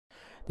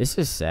This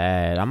is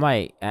sad. I'm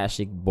like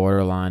actually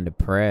borderline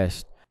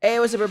depressed. Hey,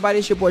 what's up everybody?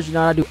 It's your boy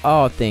Janelle. I do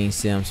all things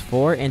Sims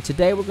 4, and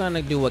today we're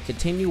gonna do a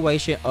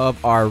continuation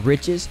of our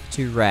riches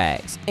to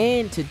rags.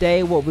 And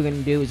today what we're gonna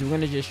do is we're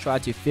gonna just try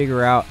to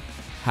figure out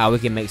how we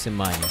can make some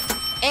money.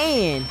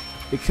 And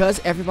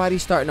because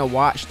everybody's starting to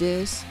watch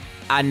this,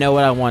 I know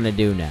what I want to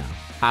do now.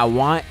 I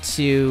want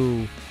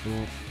to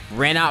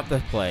rent out the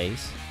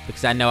place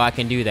because I know I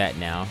can do that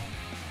now,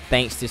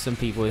 thanks to some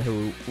people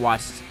who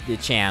watched the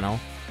channel.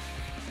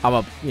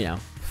 I'm gonna,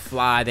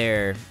 fly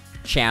their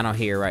channel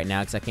here right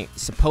now because I can't.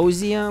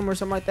 Symposium or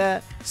something like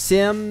that.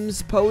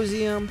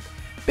 Symposium.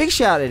 Big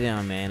shout out to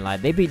them, man.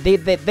 Like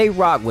they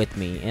rock with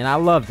me, and I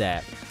love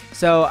that.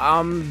 So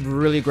I'm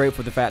really grateful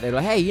for the fact they're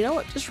like, hey, you know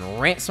what? Just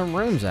rent some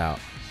rooms out,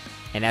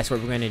 and that's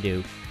what we're gonna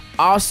do.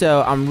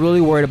 Also, I'm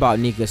really worried about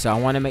Nika, so I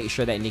want to make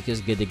sure that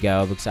Nika's good to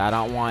go because I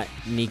don't want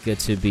Nika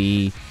to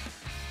be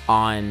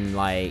on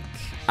like.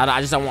 I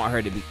just don't want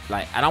her to be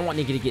like. I don't want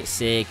Nika to get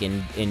sick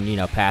and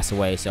pass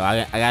away. So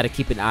I got to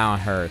keep an eye on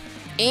her.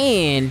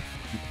 And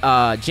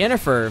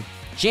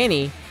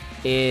Jenny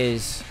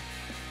is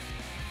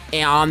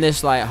on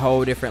this like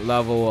whole different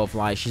level of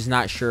like she's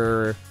not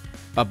sure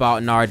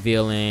about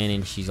Nardvillain,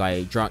 and she's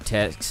like drunk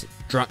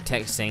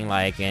texting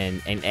like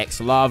an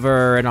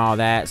ex-lover and all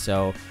that.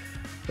 So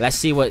let's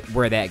see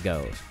where that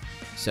goes.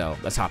 So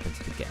let's hop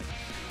into the game.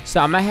 So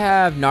I'm gonna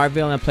have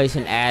Nardvillain place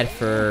an ad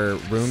for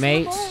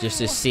roommates just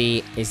to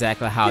see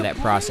exactly how that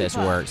process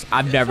works.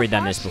 I've never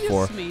done this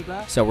before,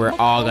 so we're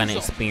all gonna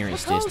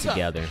experience this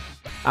together.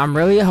 I'm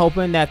really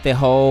hoping that the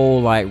whole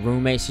like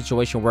roommate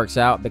situation works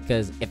out,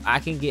 because if I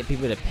can get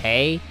people to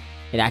pay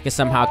and I can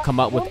somehow come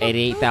up with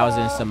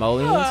 88,000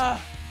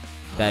 simoleons,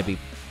 that'd be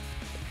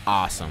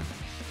awesome.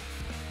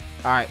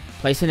 All right,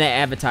 placing an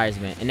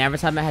advertisement. An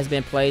advertisement has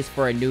been placed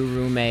for a new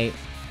roommate.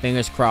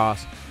 Fingers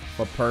crossed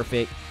for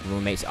perfect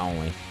roommates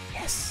only.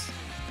 Yes.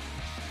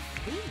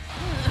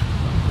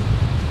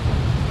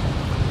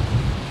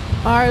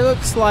 All right,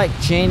 looks like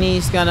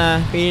Jenny's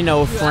gonna be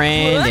a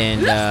friend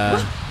and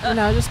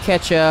just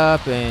catch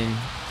up and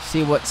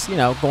see what's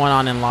going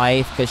on in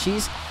life, because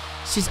she's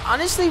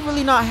honestly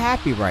really not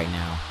happy right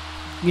now.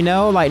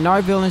 Like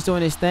Nardvillain's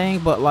doing his thing,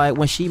 but like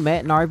when she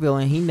met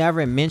Nardvillain, he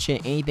never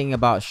mentioned anything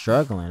about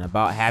struggling,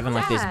 about having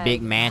like this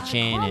big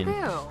mansion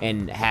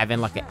and having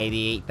like an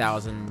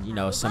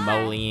 88,000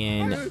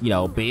 simoleon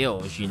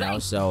bills.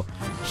 So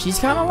she's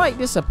kind of like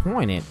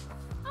disappointed.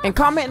 And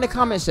comment in the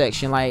comment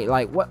section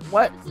like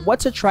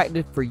what's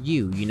attractive for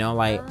you?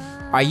 Like,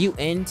 are you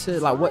into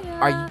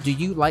like do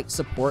you like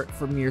support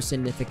from your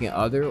significant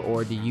other,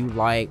 or do you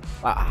like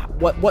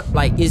what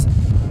is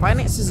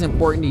finances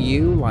important to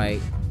you? Like,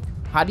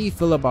 how do you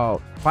feel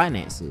about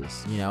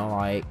finances?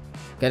 Like,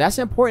 cause that's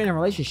important in a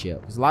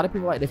relationship. Cause a lot of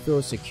people like to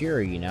feel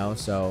secure,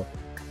 So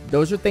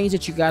those are things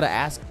that you gotta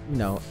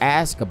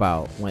ask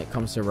about when it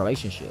comes to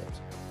relationships.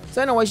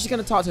 So anyway, she's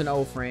gonna talk to an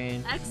old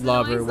friend,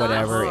 lover,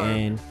 whatever,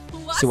 and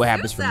see what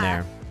happens from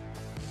there.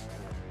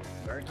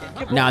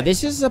 Now,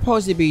 this is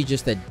supposed to be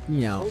just a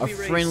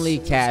friendly,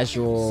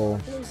 casual,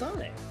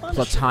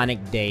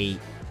 platonic date,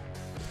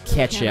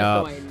 catch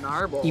up.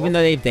 Even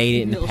though they've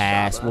dated in the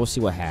past, we'll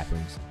see what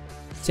happens.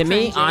 To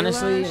me,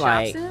 honestly,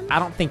 like, I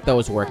don't think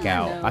those work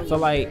out. I feel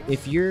like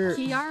if you're,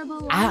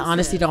 I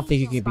honestly don't think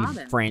you can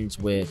be friends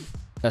with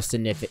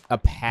a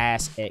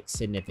past ex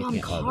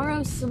significant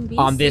other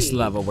on this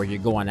level where you're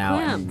going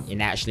out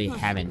and actually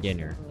having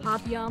dinner.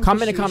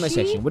 Comment in the comment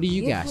section. What do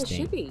you guys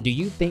think? Do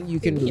you think you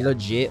can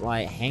legit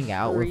like hang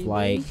out with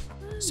like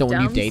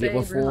someone you dated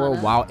before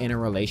while in a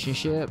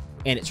relationship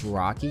and it's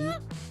rocky?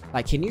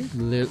 Like, can you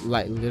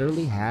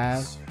literally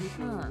have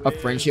a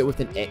friendship with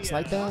an ex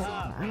like that?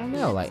 I don't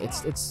know. Like,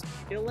 it's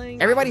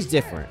everybody's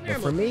different.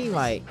 But for me,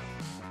 like,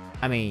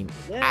 I mean,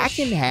 I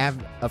can have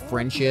a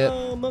friendship,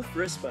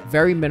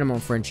 very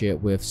minimum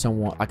friendship with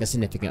someone like a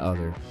significant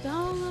other.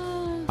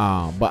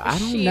 But I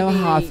don't know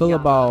how I feel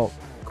about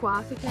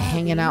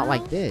hanging out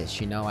like this.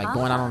 Like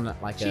going out on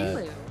like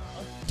a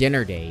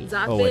dinner date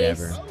or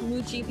whatever,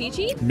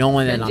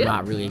 knowing that I'm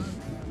not really.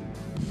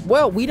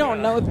 Well, we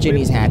don't know if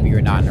Jenny's happy or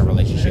not in a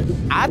relationship.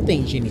 I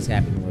think Jenny's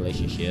happy in a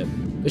relationship,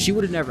 but she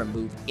would have never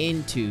moved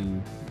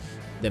into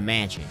the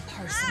mansion,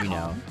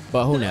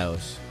 But who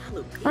knows?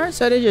 All right,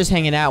 so they're just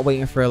hanging out,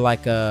 waiting for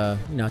like a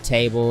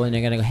table, and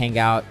they're gonna hang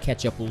out,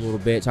 catch up a little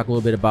bit, talk a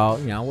little bit about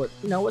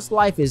what's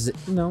life is,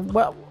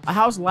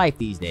 how's life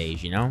these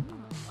days,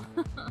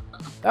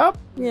 Oh,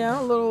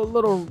 a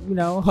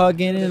little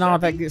hugging and all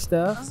that good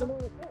stuff.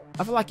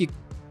 I feel like you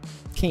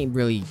can't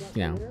really,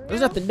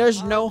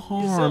 there's no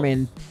harm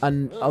in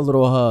a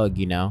little hug,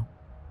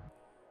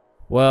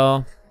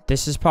 Well,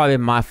 this is probably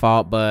my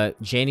fault,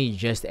 but Jenny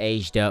just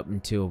aged up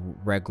into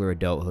regular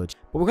adulthood.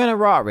 But we're gonna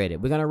rock with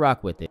it. We're gonna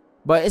rock with it.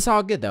 But it's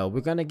all good though.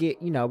 We're gonna get,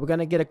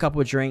 a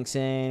couple of drinks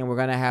in. We're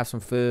gonna have some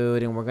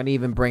food, and we're gonna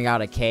even bring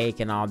out a cake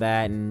and all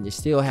that, and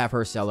still have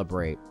her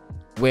celebrate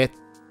with,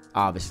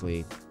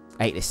 obviously,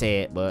 I hate to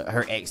say it, but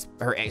her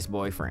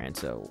ex-boyfriend.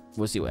 So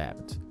we'll see what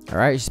happens. All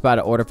right, she's about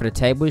to order for the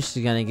table.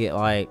 She's gonna get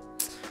like,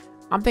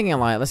 I'm thinking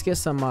like, let's get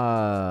some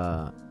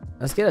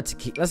Let's get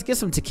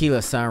some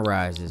tequila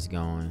sunrises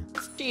going.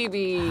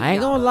 Stevie. I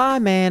ain't gonna lie,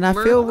 man. I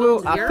feel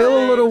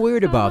a little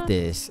weird about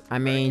this. I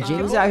mean,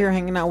 Jenny's out here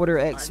hanging out with her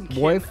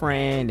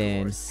ex-boyfriend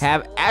and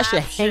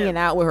actually hanging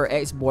out with her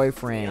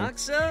ex-boyfriend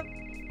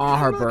on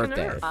her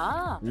birthday.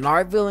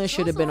 Nardvillain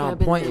should have been on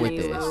point with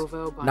this.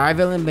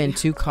 Nardvillain been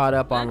too caught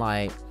up on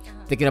like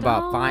thinking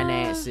about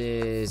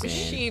finances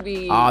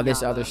and all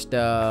this other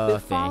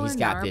stuff, and he's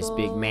got this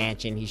big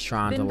mansion he's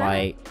trying to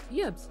like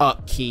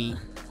upkeep.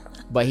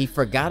 But he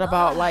forgot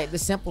about like the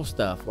simple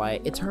stuff.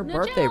 Like, it's her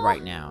birthday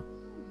right now.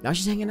 Now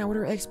she's hanging out with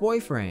her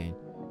ex-boyfriend.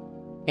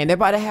 And they're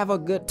about to have a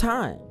good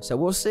time. So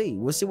we'll see.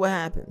 We'll see what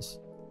happens.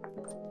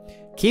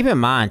 Keep in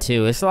mind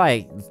too, it's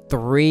like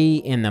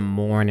 3 in the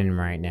morning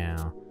right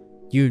now.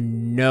 You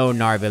know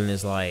Nardvillain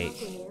is like,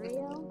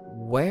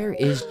 where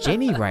is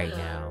Jenny right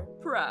now?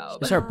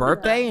 It's her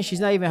birthday and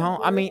she's not even home.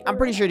 I mean, I'm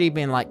pretty sure they've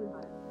been like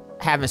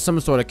having some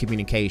sort of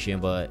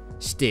communication, but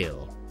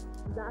still.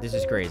 This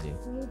is crazy.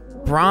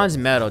 Bronze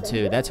medal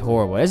too. That's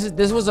horrible.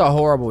 This was a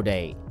horrible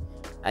date.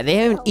 They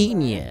haven't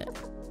eaten yet.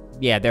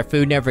 Yeah, their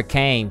food never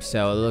came,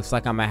 so it looks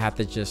like I might have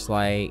to just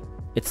like,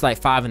 it's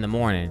like 5 in the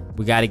morning.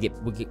 We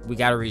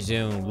gotta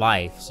resume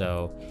life.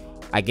 So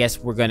I guess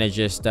we're gonna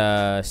just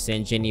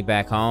send Jenny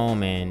back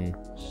home and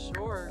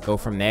go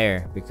from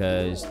there,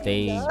 because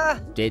they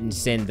didn't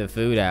send the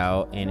food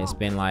out and it's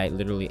been like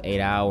literally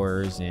 8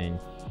 hours, and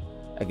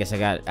I guess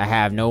I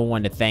have no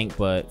one to thank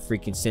but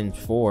freaking Sims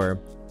 4.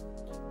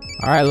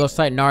 All right, looks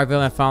like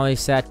Nardvillain finally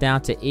sat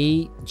down to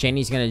eat.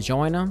 Jenny's gonna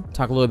join him,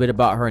 talk a little bit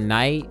about her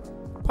night.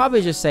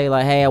 Probably just say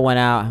like, hey, I went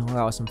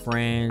out with some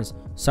friends.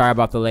 Sorry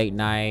about the late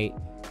night.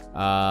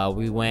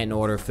 We went and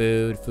ordered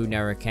food. Food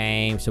never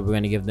came, so we're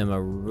gonna give them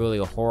a really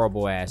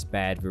horrible ass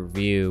bad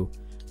review.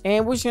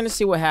 And we're just gonna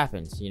see what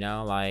happens, you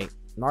know? Like,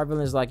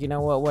 Nardvillain's like, you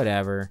know what,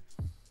 whatever.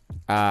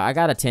 I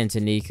gotta tend to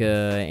Nika,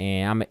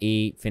 and I'm gonna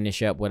eat,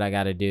 finish up what I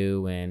gotta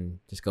do, and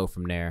just go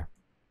from there.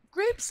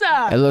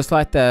 It looks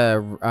like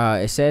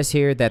it says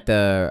here that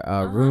the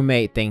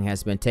roommate thing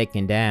has been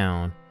taken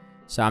down,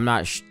 so I'm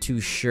not too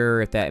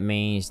sure if that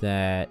means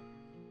that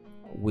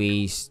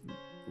we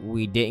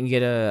didn't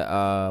get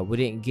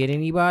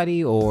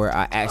anybody, or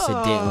I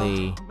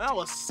accidentally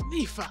let's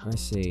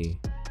see.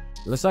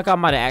 Looks like I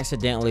might have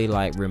accidentally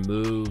like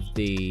removed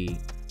the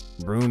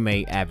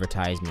roommate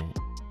advertisement,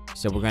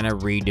 so we're gonna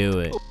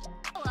redo it.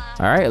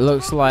 All right, it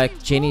looks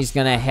like Jenny's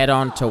gonna head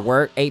on to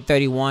work,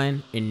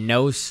 8:31, and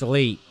no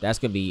sleep. That's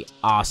gonna be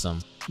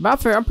awesome.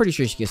 About fair, I'm pretty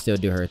sure she can still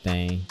do her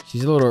thing.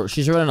 She's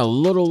running a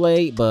little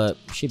late, but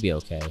she'll be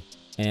okay.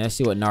 And let's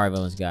see what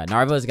Nardvillain's got.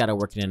 Nardvillain's got to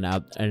work in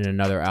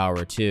another hour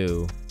or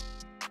two.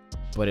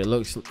 But it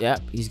looks,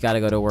 yep, he's got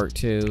to go to work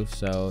too.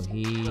 So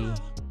he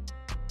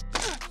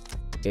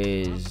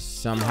is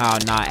somehow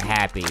not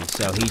happy.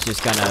 So he's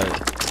just gonna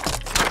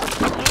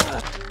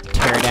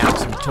tear down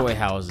some toy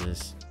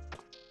houses.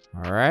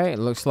 All right,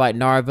 looks like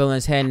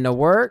Nardvillain's heading to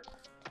work.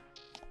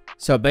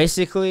 So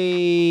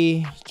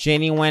basically,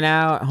 Jenny went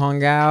out,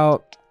 hung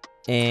out,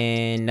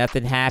 and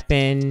nothing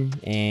happened,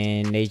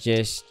 and they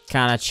just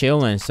kind of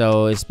chilling.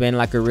 So it's been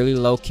like a really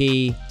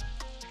low-key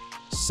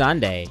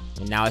Sunday,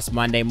 and now it's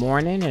Monday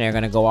morning, and they're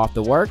gonna go off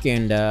to work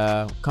and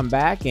come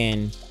back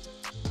and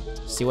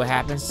see what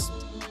happens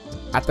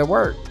after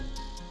work.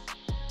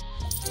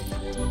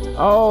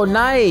 Oh,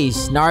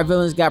 nice!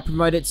 Nardvillain's got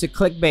promoted to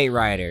clickbait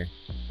writer.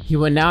 He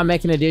will now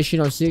make an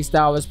additional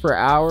 $6 per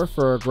hour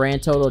for a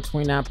grand total of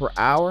 $29 per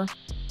hour.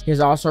 He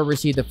has also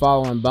received the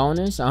following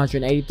bonus: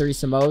 183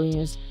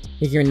 simoleons.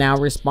 He can now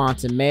respond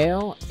to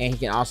mail, and he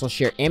can also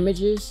share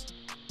images.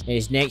 And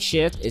his next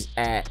shift is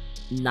at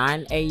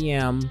 9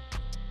 AM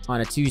on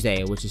a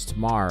Tuesday, which is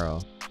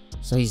tomorrow.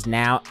 So he's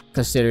now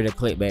considered a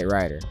clickbait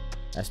writer.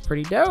 That's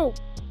pretty dope.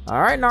 All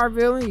right,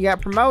 Nardvillain, you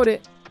got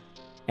promoted.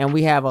 And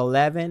we have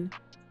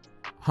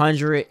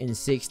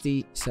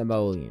 1,160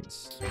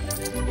 simoleons.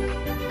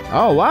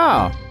 Oh,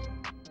 wow.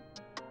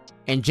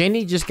 And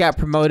Jenny just got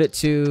promoted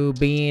to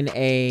being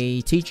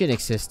a teaching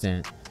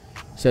assistant.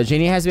 So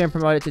Jenny has been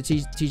promoted to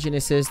teaching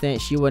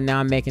assistant. She will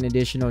now make an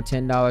additional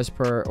 $10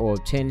 per, or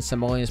 10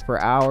 simoleons per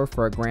hour,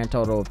 for a grand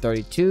total of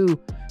 32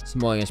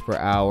 simoleons per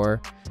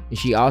hour. And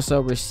she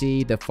also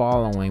received the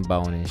following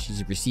bonus.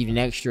 She's received an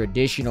extra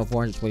additional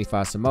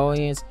 425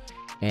 simoleons.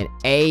 And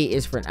A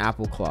is for an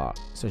Apple clock.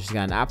 So she's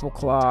got an Apple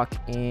clock,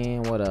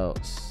 and what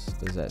else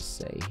does that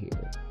say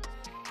here?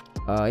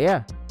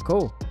 Yeah,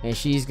 cool. And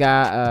she's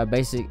got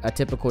a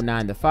typical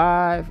 9 to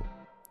 5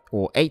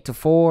 or 8 to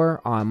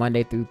 4 on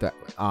Monday through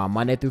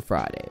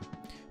Friday.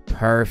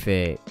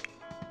 Perfect.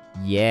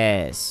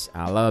 Yes,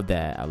 I love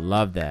that. I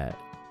love that.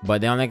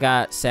 But they only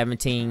got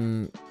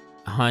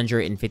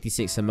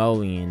 1,756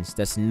 simoleons.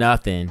 That's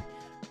nothing.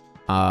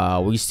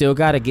 We still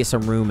got to get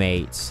some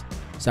roommates.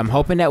 So I'm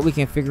hoping that we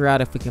can figure out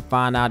if we can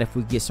find out if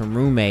we get some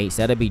roommates.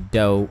 That'd be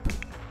dope.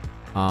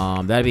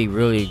 That'd be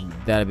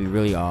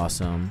really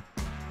awesome.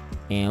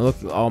 And look,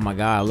 oh my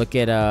god, look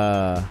at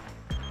oh,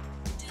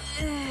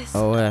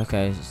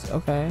 okay.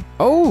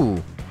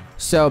 Oh,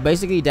 so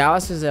basically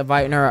Dallas is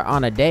inviting her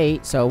on a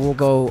date, so we'll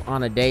go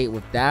on a date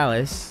with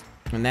Dallas.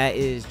 And that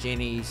is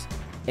Jenny's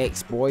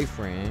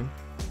ex-boyfriend.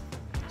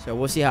 So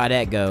we'll see how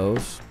that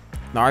goes.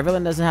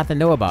 Nardvillain doesn't have to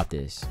know about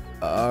this.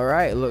 All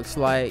right, looks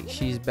like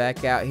she's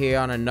back out here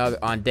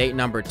on date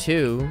number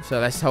 2. So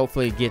let's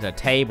hopefully get a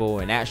table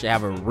and actually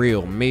have a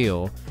real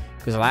meal.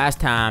 Because last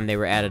time they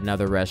were at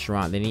another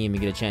restaurant, they didn't even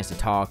get a chance to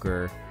talk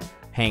or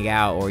hang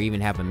out or even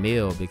have a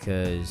meal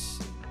because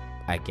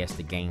I guess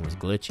the game was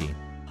glitchy.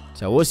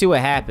 So we'll see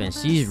what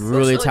happens. She's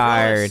really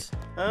tired,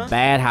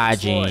 bad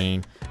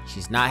hygiene.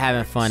 She's not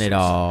having fun at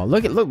all.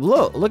 Look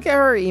at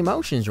her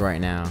emotions right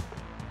now.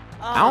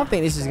 I don't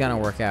think this is gonna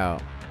work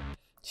out.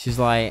 She's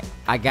like,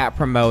 I got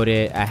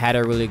promoted. I had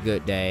a really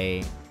good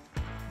day.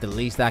 The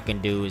least I can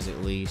do is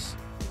at least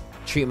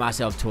treat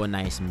myself to a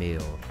nice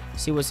meal.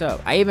 See what's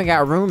up. I even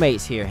got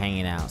roommates here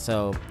hanging out.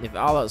 So if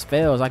all else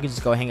fails, I can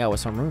just go hang out with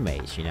some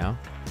roommates, you know?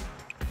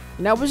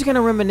 Now we're just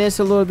gonna reminisce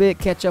a little bit,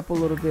 catch up a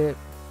little bit.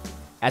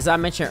 As I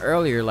mentioned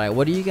earlier, like,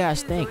 what do you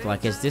guys think?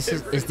 Like, is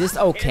this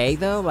okay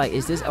though? Like,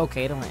 is this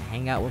okay to like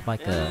hang out with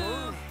like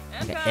an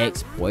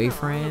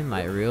ex-boyfriend?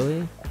 Like,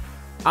 really?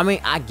 I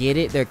mean, I get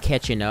it, they're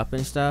catching up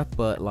and stuff,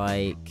 but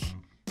like,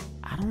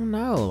 I don't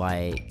know,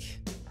 like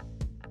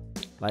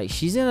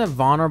she's in a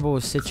vulnerable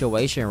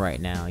situation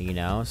right now, you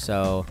know?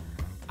 So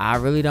I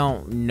really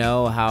don't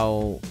know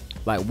how,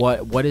 like,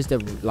 what is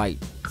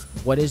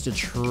the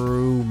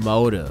true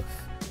motive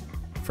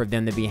for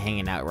them to be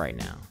hanging out right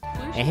now?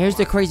 And here's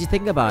the crazy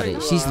thing about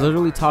it. She's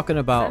literally talking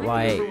about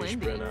like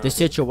the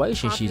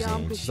situation she's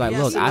in. She's like,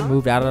 look, I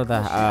moved out of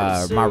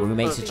the my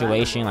roommate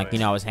situation. Like, you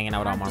know, I was hanging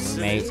out with all my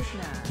roommates.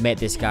 Met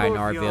this guy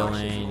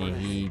Nardvillain, and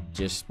he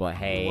just like,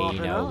 hey,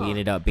 you know, we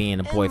ended up being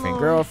a boyfriend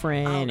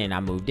girlfriend, and I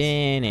moved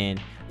in, and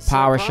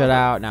power shut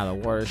out. Now the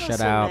water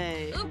shut out,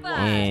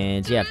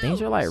 and yeah,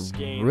 things are like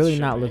really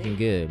not looking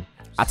good.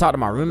 I talked to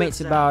my roommates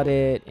about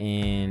it,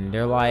 and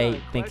they're like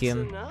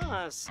thinking,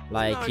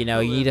 like, you know,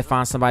 you need to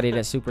find somebody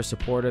that's super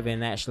supportive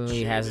and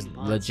actually has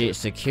legit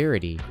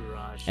security.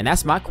 And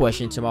that's my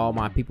question to all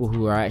my people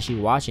who are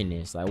actually watching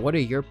this. Like, what are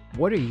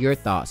your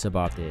thoughts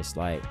about this?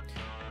 Like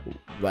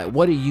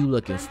what are you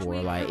looking for?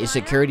 Like, is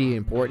security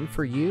important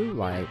for you?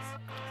 Like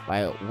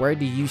where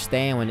do you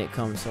stand when it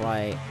comes to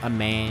like a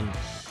man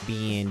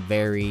being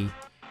very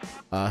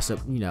you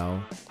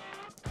know,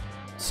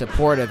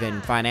 supportive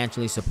and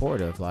financially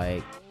supportive?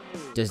 Like,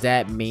 does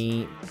that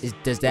mean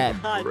does that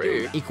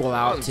equal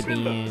out to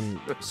being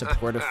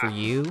supportive for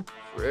you?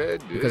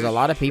 Because a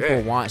lot of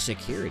people want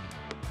security,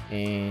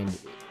 and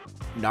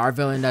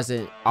Nardvillain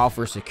doesn't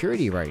offer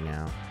security right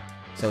now.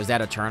 So is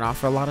that a turnoff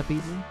for a lot of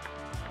people?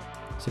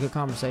 It's a good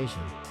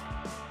conversation.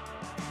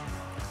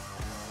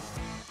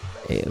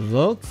 It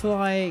looks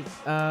like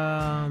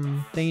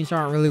things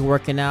aren't really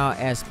working out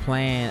as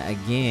planned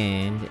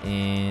again,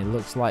 and it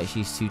looks like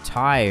she's too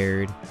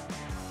tired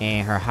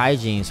and her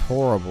hygiene's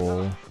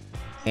horrible,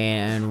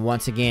 and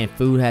once again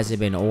food hasn't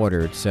been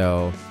ordered.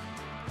 So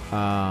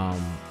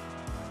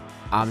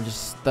I'm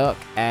just stuck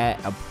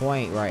at a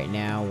point right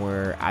now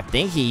where I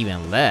think he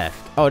even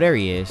left. Oh, there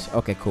he is.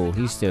 Okay, cool,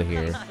 he's still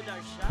here.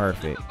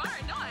 Perfect.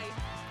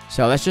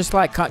 So let's just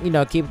like, you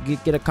know,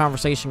 get a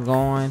conversation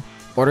going,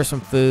 order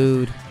some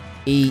food,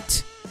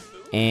 eat,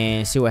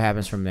 and see what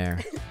happens from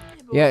there.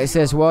 Yeah, it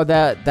says, well,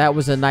 that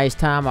was a nice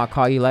time, I'll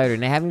call you later.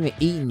 And they haven't even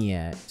eaten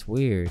yet. It's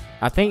weird.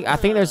 I think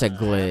there's a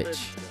glitch.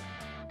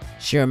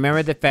 She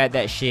remembered the fact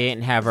that she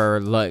didn't have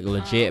her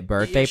legit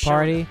birthday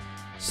party,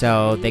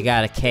 so they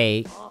got a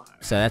cake.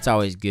 So that's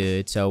always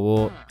good. So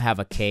we'll have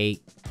a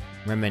cake,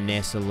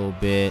 reminisce a little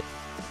bit,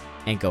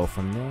 and go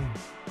from there.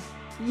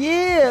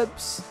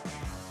 Yips!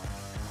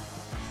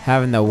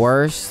 Having the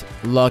worst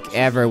luck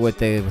ever with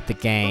the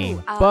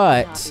game,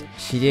 but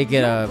she did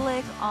get a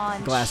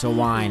glass of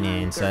wine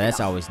in, so that's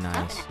always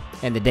nice.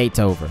 And the date's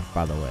over,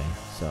 by the way.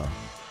 So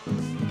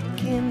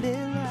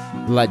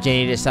let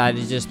Jenny decide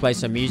to just play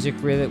some music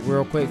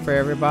real quick for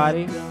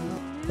everybody.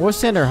 We'll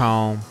send her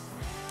home,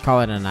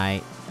 call it a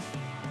night.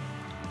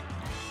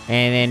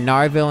 And then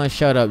Nardvillain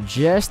showed up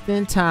just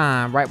in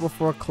time, right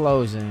before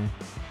closing,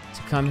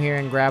 to come here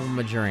and grab him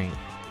a drink.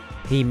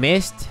 He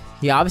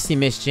obviously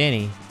missed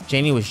Jenny.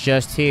 Jenny was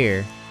just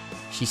here.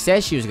 She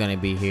said she was gonna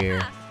be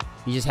here.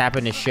 He just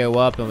happened to show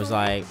up and was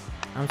like,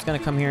 I'm just gonna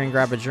come here and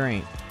grab a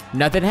drink.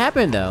 Nothing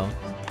happened though,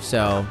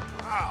 so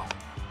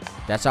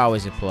that's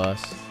always a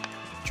plus.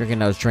 Drinking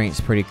those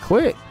drinks pretty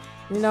quick.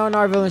 You know,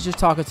 Nardvillain's just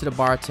talking to the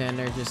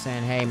bartender, just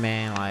saying, hey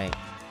man, like,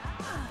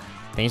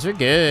 things are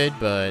good,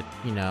 but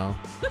you know,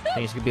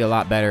 things could be a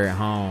lot better at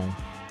home.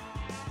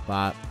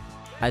 But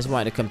I just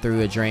wanted to come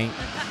through a drink,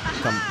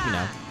 you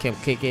know,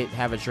 kick it,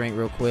 have a drink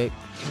real quick,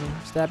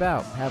 step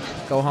out,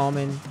 go home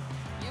and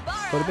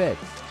go to bed.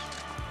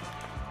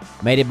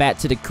 Made it back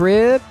to the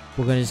crib.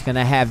 We're just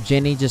gonna have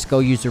Jenny just go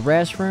use the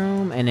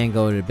restroom and then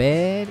go to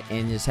bed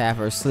and just have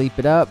her sleep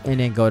it up and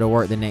then go to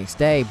work the next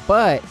day.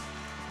 But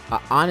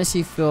I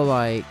honestly feel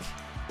like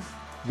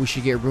we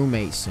should get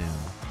roommates soon.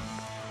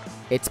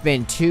 It's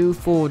been 2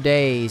 full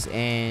days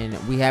and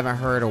we haven't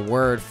heard a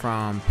word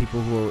from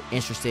people who are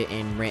interested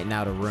in renting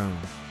out a room.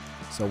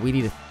 So we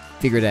need to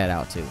figure that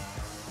out too.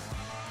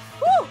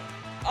 Woo!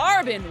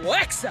 Arbin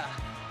Wexa!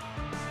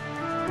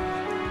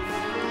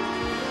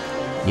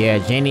 Yeah,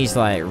 Jenny's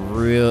like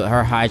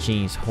her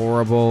hygiene's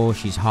horrible.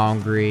 She's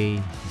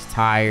hungry, she's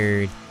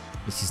tired,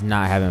 she's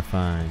not having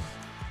fun.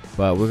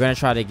 But we're gonna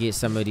try to get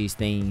some of these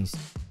things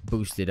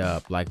boosted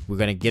up. Like, we're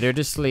gonna get her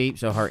to sleep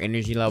so her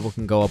energy level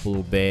can go up a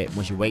little bit.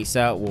 When she wakes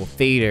up, we'll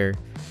feed her,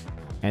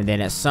 and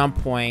then at some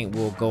point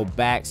we'll go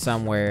back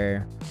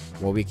somewhere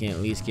where we can at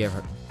least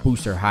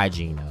boost her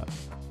hygiene up.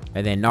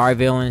 And then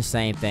Nardvillain,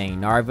 same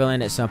thing.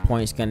 Nardvillain at some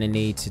point is gonna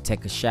need to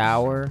take a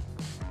shower,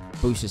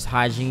 boost his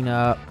hygiene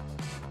up.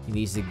 He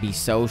needs to be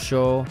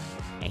social,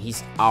 and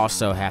he's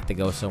also have to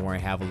go somewhere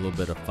and have a little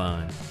bit of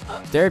fun.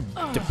 They're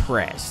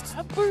depressed,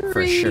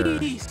 for sure.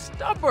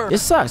 It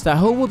sucks. Now,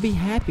 who would be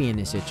happy in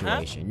this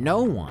situation?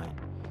 No one.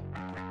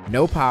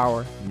 No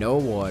power, no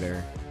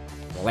water.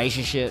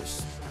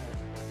 Relationships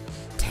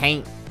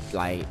tank.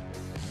 Like,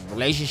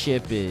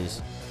 relationship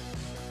is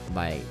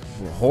like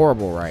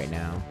horrible right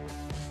now.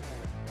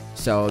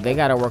 So they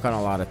got to work on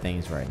a lot of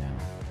things right now.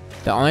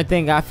 The only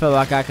thing I feel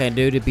like I can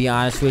do, to be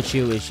honest with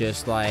you, is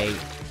just like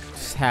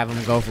have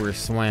him go for a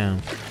swim,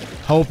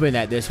 hoping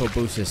that this will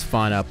boost his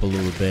fun up a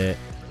little bit.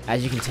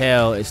 As you can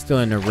tell, it's still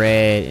in the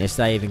red. It's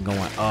not even going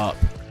up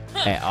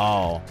at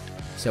all.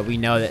 So we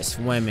know that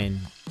swimming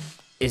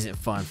isn't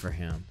fun for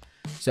him.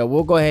 So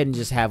we'll go ahead and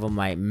just have him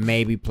like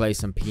maybe play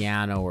some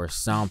piano or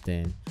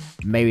something.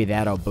 Maybe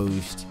that'll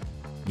boost,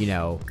 you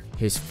know,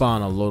 his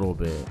fun a little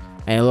bit.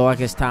 And it looks like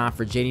it's time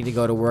for Jenny to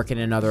go to work in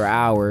another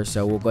hour.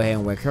 So we'll go ahead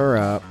and wake her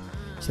up,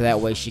 so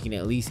that way she can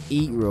at least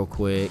eat real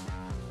quick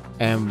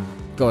and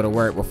go to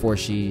work before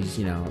she's,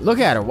 you know, look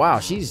at her. Wow,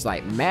 she's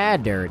like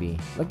mad dirty.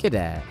 Look at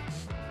that.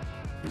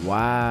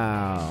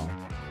 Wow,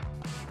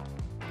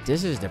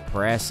 this is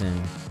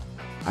depressing.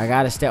 I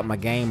gotta step my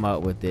game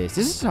up with this.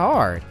 This is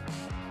hard.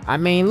 I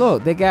mean,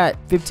 look, they got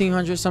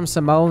 1,500 some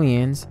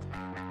simoleons,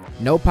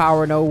 no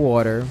power, no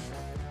water.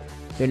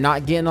 They're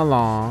not getting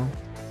along,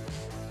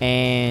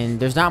 and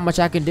there's not much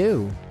I can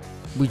do.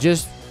 We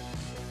just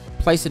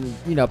place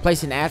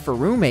an ad for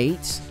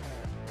roommates,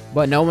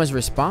 but no one's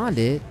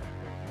responded.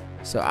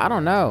 So I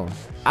don't know.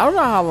 I don't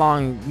know how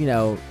long,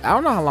 I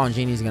don't know how long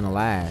Jenny's gonna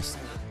last.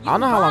 I don't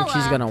know how long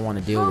she's gonna want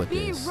to deal with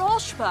this.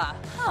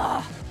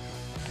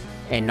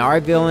 And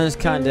Nardvillain's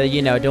kind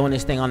of, doing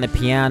this thing on the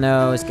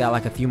piano. It's got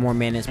like a few more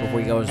minutes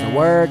before he goes to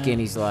work, and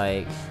he's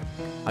like,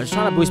 I'm just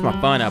trying to boost my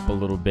fun up a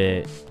little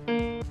bit.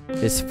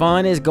 His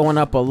fun is going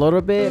up a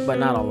little bit, but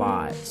not a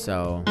lot.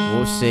 So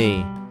we'll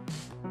see.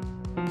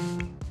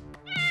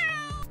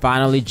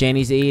 Finally,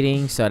 Jenny's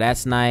eating, so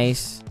that's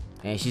nice.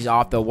 And she's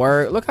off to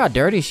work. Look how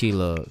dirty she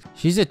looks.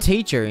 She's a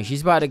teacher, and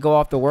she's about to go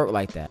off to work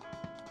like that.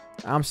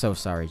 I'm so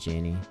sorry,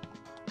 Jenny.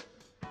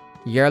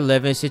 Your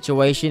living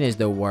situation is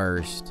the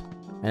worst,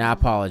 and I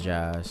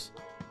apologize.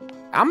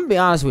 I'm gonna be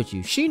honest with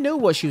you. She knew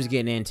what she was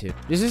getting into.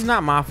 This is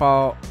not my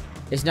fault.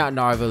 It's not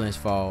Nardvillain's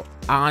fault.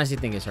 I honestly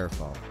think it's her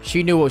fault.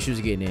 She knew what she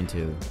was getting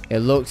into. It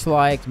looks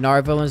like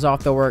Nardvillain's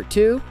off to work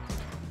too.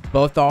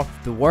 Both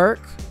off to work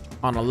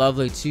on a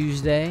lovely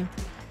Tuesday.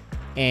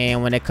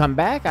 And when they come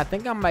back, I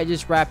think I might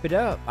just wrap it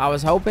up. I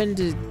was hoping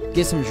to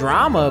get some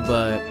drama,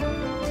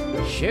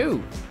 but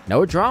shoot,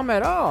 no drama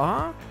at all,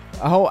 huh?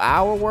 A whole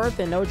hour worth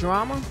and no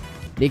drama?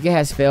 Nika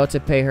has failed to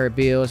pay her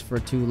bills for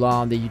too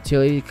long. The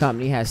utility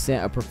company has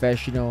sent a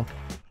professional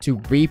to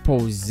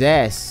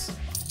repossess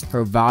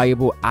her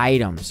valuable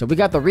items. So we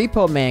got the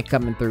repo man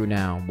coming through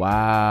now.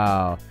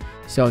 Wow.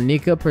 So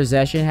Nika's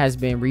possession has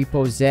been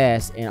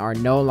repossessed and are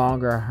no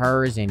longer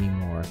hers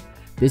anymore.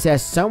 This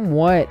has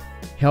somewhat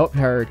helped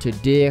her to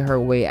dig her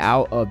way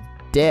out of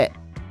debt.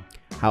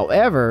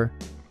 However,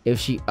 if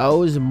she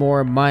owes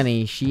more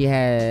money, she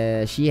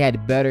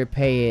had better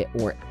pay it,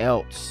 or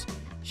else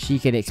she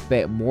can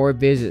expect more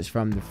visits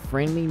from the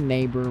friendly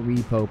neighbor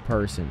repo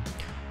person.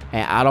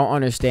 And I don't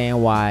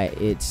understand why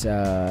it's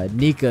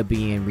Nika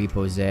being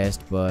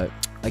repossessed, but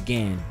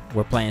again,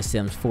 we're playing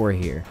Sims 4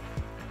 here.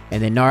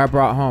 And then Nara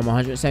brought home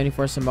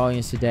 174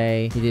 simoleons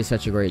today. He did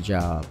such a great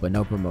job, but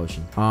no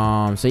promotion.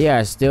 So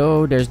yeah,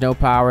 still there's no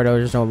power though.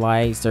 There's no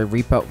lights. They're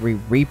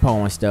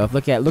repo and stuff.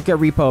 Look at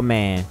Repo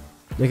Man.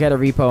 Look at a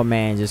Repo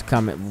Man just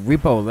coming.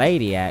 Repo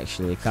Lady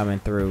actually coming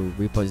through,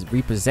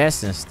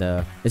 repossessing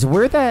stuff. It's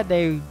weird that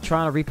they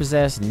trying to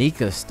repossess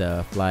Nika's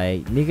stuff.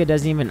 Like, Nika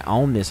doesn't even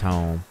own this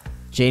home.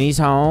 Jenny's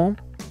home,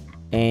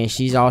 and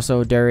she's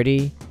also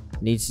dirty.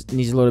 Needs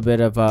a little bit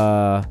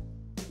of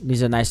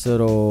needs a nice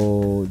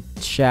little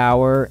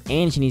shower,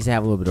 and she needs to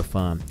have a little bit of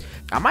fun.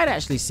 I might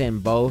actually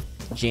send both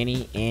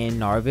Jenny and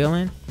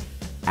Nardvillain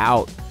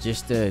out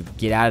just to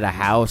get out of the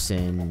house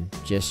and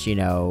just,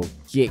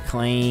 get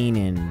clean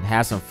and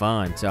have some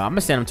fun. So I'm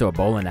gonna send them to a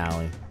bowling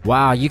alley.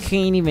 Wow, you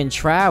can't even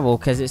travel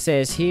because it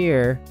says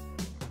here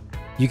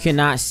you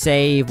cannot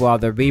save while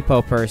the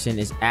repo person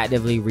is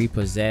actively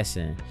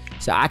repossessing.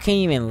 So I can't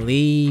even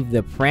leave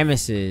the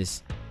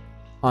premises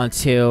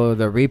until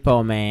the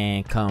repo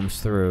man comes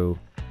through.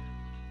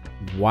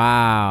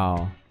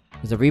 Wow,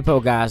 the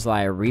repo guy's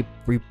like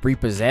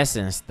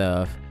repossessing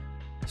stuff.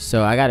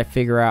 So I got to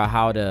figure out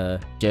how to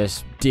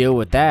just deal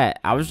with that.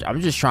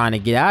 I'm just trying to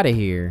get out of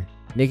here.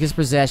 Nika's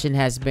possession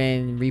has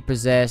been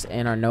repossessed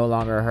and are no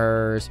longer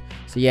hers.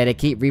 So yeah, they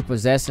keep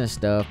repossessing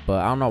stuff, but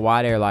I don't know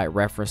why they're like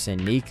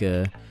referencing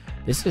Nika.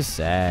 This is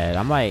sad.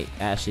 I'm like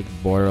actually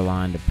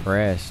borderline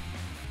depressed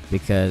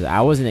because I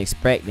wasn't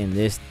expecting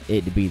it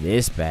to be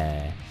this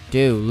bad.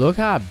 Dude, look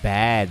how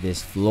bad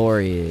this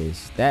floor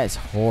is. That's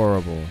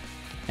horrible.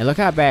 And look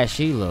how bad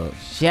she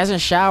looks. She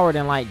hasn't showered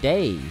in like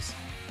days.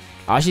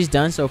 All she's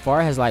done so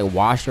far has like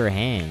washed her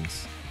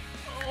hands.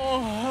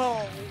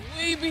 Oh,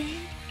 baby.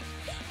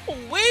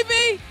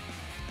 Weeby.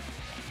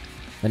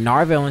 The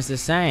Nardvillain's the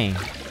same.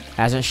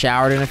 Hasn't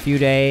showered in a few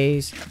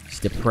days. He's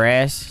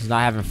depressed. He's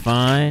not having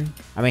fun.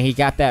 I mean, he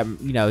got that,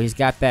 you know, he's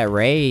got that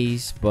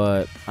raise,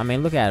 but I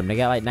mean, look at him. They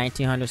got like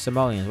 1,900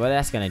 simoleons. What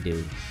that's gonna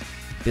do?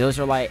 Bills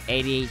are like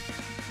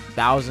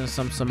 88,000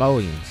 some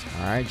simoleons.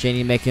 All right,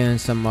 Jenny making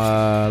some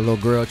little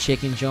grilled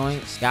chicken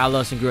joints. Gotta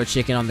love some grilled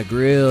chicken on the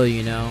grill,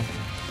 you know.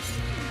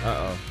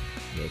 Uh-oh.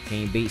 Yeah,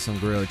 can't beat some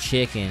grilled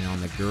chicken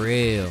on the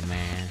grill,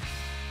 man.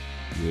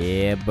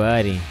 Yeah,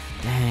 buddy.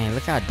 Dang,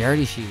 look how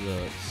dirty she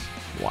looks.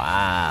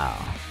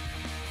 Wow.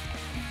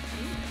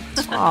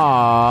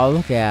 Oh,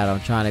 look at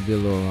them trying to be a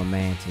little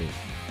romantic.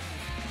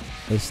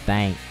 They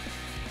stink.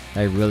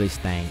 They really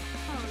stink.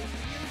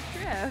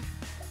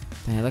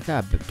 Dang, look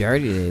how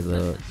dirty they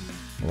look.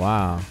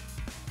 Wow.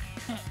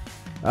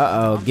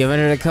 Uh-oh, giving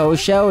her the cold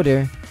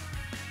shoulder.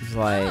 It's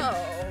like,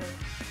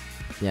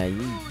 yeah,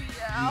 you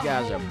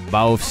guys are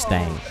both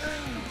stink.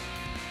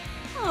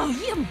 Oh,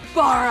 you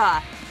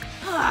bara.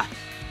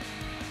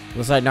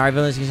 Looks like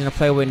Nardvillain's gonna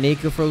play with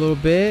Nika for a little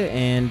bit,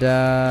 and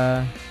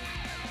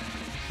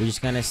we're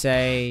just gonna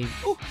say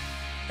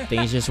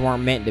things just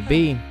weren't meant to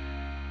be.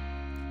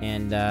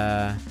 And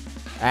I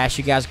asked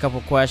you guys a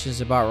couple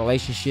questions about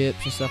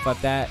relationships and stuff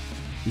like that.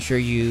 Be sure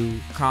you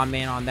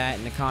comment on that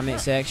in the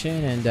comment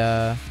section,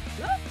 and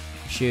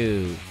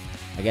shoot,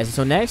 I guess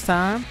until next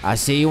time, I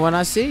see you when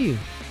I see you.